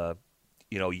 And,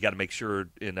 you got to make sure,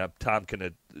 and Tom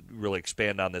can really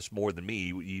expand on this more than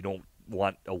me, you don't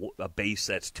want a base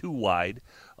that's too wide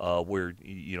where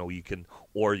you can,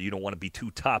 or you don't want to be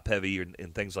too top heavy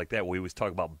and things like that. We always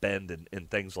talk about bend and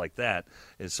things like that,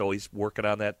 and so he's working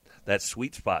on that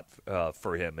sweet spot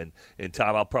for him. And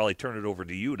Tom, I'll probably turn it over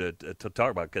to you to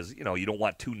talk about, because you don't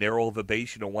want too narrow of a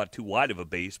base, you don't want too wide of a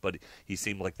base, but he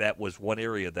seemed like that was one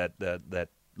area that at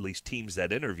least teams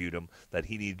that interviewed him, that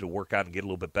he needed to work on and get a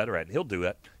little bit better at, and he'll do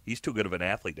that. He's too good of an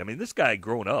athlete. I mean, this guy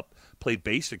growing up played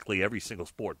basically every single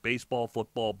sport, baseball,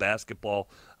 football, basketball.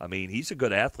 I mean, he's a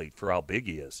good athlete for how big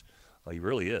he is. He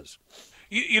really is.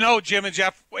 Jim and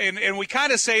Jeff, and we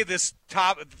kind of say this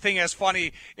top thing as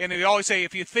funny, and we always say,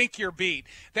 if you think you're beat,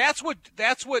 that's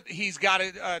what he's got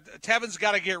to. Tevin's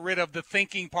got to get rid of, the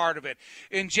thinking part of it.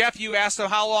 And Jeff, you asked him,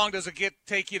 how long does it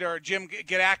take you to, or Jim,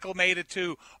 get acclimated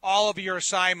to all of your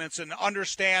assignments and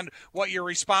understand what your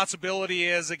responsibility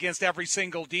is against every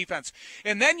single defense.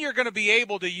 And then you're going to be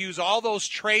able to use all those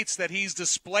traits that he's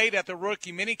displayed at the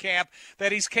rookie minicamp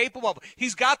that he's capable of.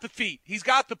 He's got the feet, he's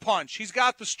got the punch, he's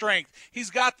got the strength, he's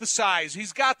got the size,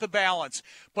 he's got the balance,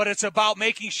 but it's about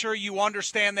making sure you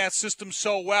understand that system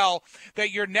so well that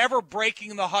you're never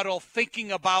breaking the huddle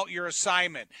thinking about your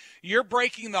assignment. You're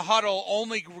breaking the huddle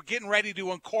only getting ready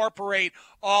to incorporate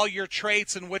all your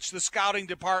traits in which the scouting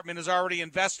department has already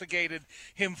investigated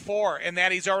him for, and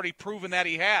that he's already proven that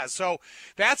he has. So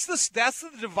that's the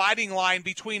dividing line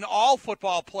between all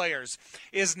football players,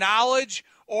 is knowledge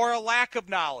or a lack of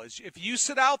knowledge. If you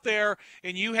sit out there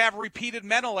and you have repeated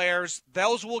mental errors,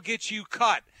 those will get you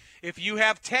cut. If you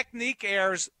have technique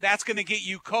errors, that's going to get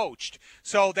you coached.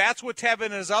 So that's what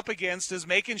Tevin is up against, is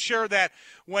making sure that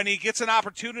when he gets an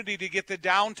opportunity to get the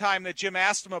downtime that Jim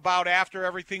asked him about after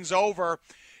everything's over,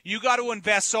 you got to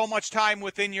invest so much time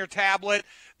within your tablet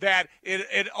that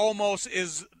it almost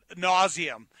is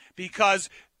nauseum, because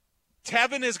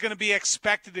Tevin is going to be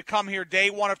expected to come here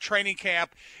day one of training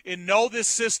camp and know this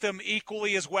system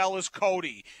equally as well as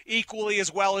Cody, equally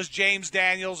as well as James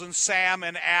Daniels and Sam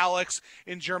and Alex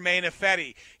and Jermaine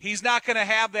Ifedi. He's not going to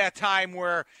have that time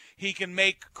where he can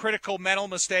make critical mental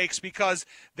mistakes, because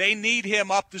they need him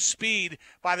up to speed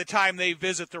by the time they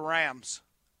visit the Rams.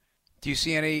 Do you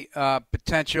see any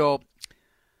potential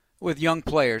with young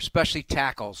players, especially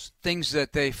tackles, things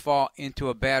that they fall into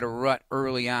a bad rut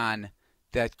early on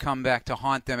that come back to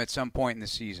haunt them at some point in the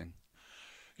season?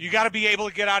 You got to be able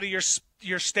to get out of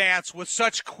your stance with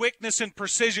such quickness and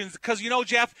precision, because,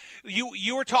 Jeff,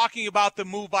 you were talking about the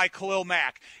move by Khalil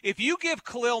Mack. If you give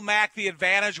Khalil Mack the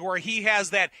advantage where he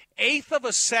has that eighth of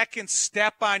a second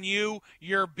step on you,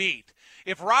 you're beat.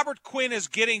 If Robert Quinn is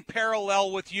getting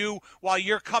parallel with you while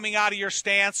you're coming out of your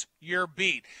stance, you're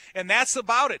beat. And that's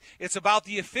about it. It's about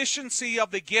the efficiency of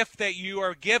the gift that you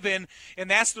are given, and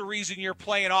that's the reason you're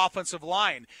playing offensive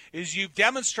line, is you've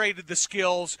demonstrated the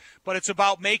skills, but it's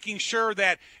about making sure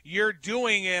that you're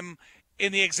doing them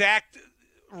in the exact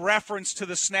reference to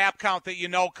the snap count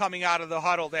that coming out of the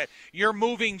huddle, that you're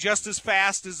moving just as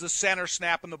fast as the center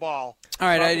snapping the ball. All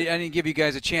right, I didn't give you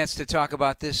guys a chance to talk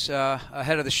about this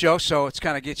ahead of the show, so it's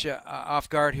kind of get you off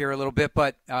guard here a little bit,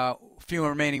 but a few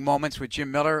remaining moments with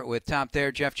Jim Miller, with Tom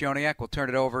Thayer, Jeff Joniak. We'll turn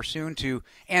it over soon to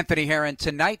Anthony Herron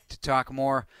tonight to talk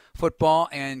more football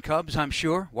and Cubs, I'm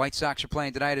sure. White Sox are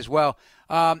playing tonight as well.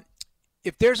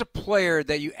 If there's a player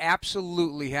that you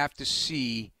absolutely have to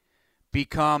see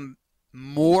become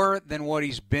more than what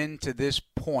he's been to this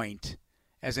point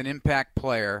as an impact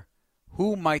player,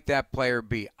 who might that player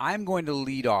be? I'm going to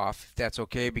lead off, if that's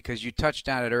okay, because you touched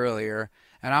on it earlier,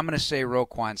 and I'm going to say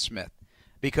Roquan Smith,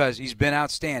 because he's been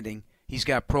outstanding. He's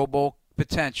got Pro Bowl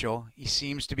potential. He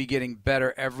seems to be getting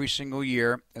better every single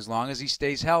year. As long as he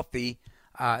stays healthy,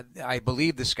 I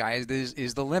believe the sky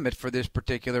is the limit for this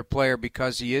particular player,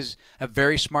 because he is a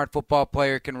very smart football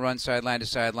player, can run sideline to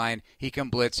sideline, he can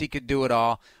blitz, he could do it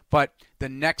all. But the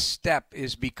next step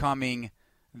is becoming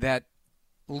that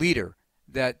leader,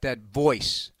 that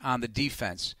voice on the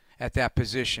defense at that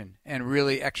position, and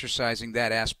really exercising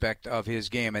that aspect of his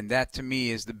game. And that, to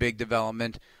me, is the big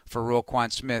development for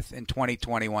Roquan Smith in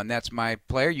 2021. That's my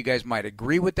player. You guys might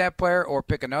agree with that player or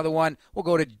pick another one. We'll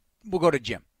go to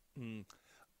Jim.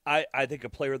 I think a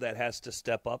player that has to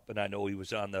step up, and I know he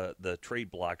was on the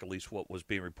trade block, at least what was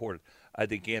being reported. I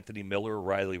think Anthony Miller or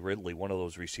Riley Ridley, one of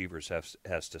those receivers,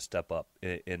 has to step up,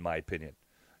 in my opinion.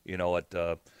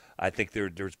 I think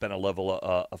there's been a level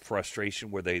of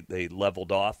frustration where they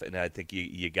leveled off, and I think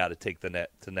you got to take the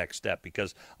next step,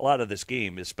 because a lot of this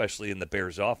game, especially in the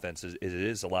Bears offense, it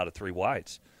is a lot of three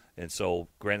wides. And so,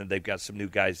 granted, they've got some new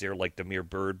guys there like Damiere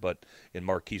Byrd, and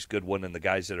Marquise Goodwin and the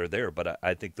guys that are there. But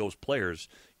I think those players,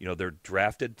 they're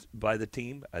drafted by the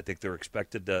team. I think they're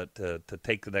expected to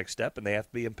take the next step, and they have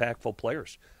to be impactful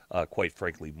players. Quite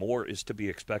frankly, more is to be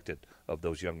expected of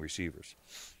those young receivers.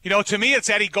 To me, it's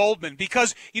Eddie Goldman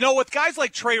because, with guys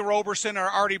like Trey Roberson or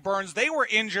Artie Burns, they were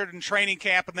injured in training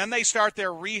camp, and then they start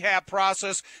their rehab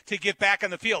process to get back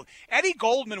on the field. Eddie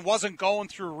Goldman wasn't going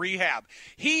through rehab.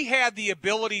 He had the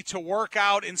ability to work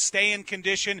out and stay in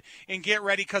condition and get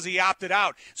ready because he opted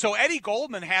out. So Eddie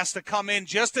Goldman has to come in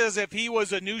just as if he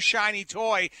was a new shiny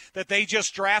toy that they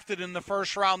just drafted in the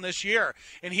first round this year.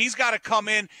 And he's got to come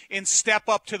in and step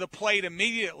up to the plate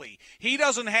immediately. He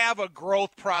doesn't have a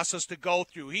growth process to go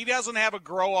through. He doesn't have a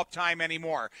grow-up time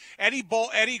anymore. Eddie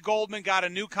Goldman got a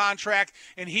new contract,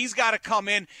 and he's got to come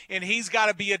in, and he's got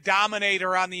to be a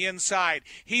dominator on the inside.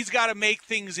 He's got to make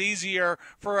things easier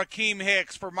for Akeem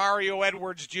Hicks, for Mario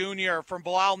Edwards Jr., for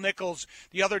Bilal Nichols,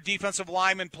 the other defensive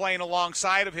lineman playing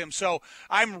alongside of him. So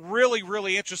I'm really,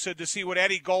 really interested to see what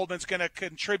Eddie Goldman's going to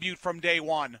contribute from day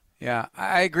one. Yeah,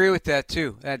 I agree with that,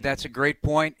 too. That's a great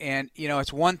point. And,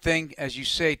 it's one thing, as you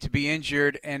say, to be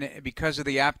injured, and because of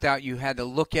the opt-out, you had to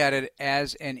look at it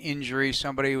as an injury,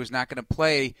 somebody who was not going to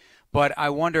play. But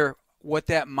I wonder what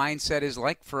that mindset is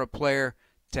like for a player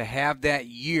to have that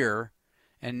year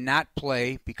and not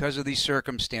play because of these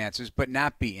circumstances, but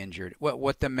not be injured.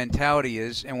 What the mentality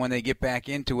is, and when they get back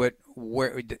into it,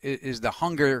 where is the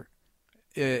hunger?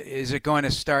 Is it going to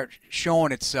start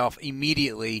showing itself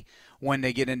immediately when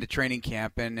they get into training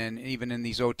camp and even in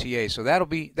these OTAs? So that'll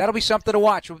be something to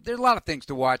watch. There's a lot of things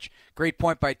to watch. Great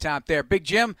point by Tom there. Big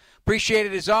Jim, appreciate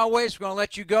it as always. We're going to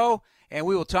let you go, and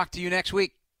we will talk to you next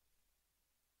week.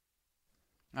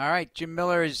 All right, Jim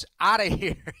Miller is out of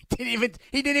here. He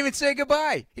didn't even say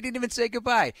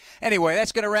goodbye. Anyway,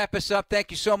 that's going to wrap us up.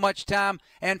 Thank you so much, Tom,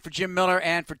 and for Jim Miller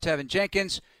and for Tevin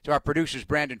Jenkins. To our producers,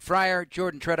 Brandon Fryer,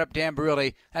 Jordan Treadup, Dan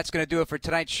Barilli. That's going to do it for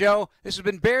tonight's show. This has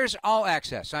been Bears All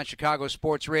Access on Chicago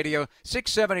Sports Radio,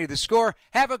 670 The Score.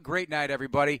 Have a great night,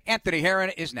 everybody. Anthony Herron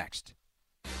is next.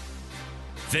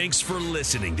 Thanks for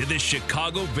listening to this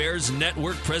Chicago Bears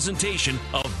Network presentation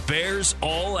of Bears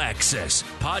All Access.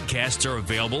 Podcasts are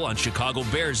available on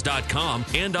chicagobears.com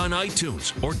and on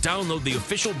iTunes, or download the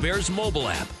official Bears mobile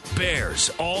app.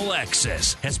 Bears All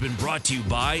Access has been brought to you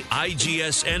by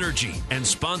IGS Energy and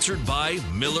sponsored by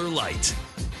Miller Lite.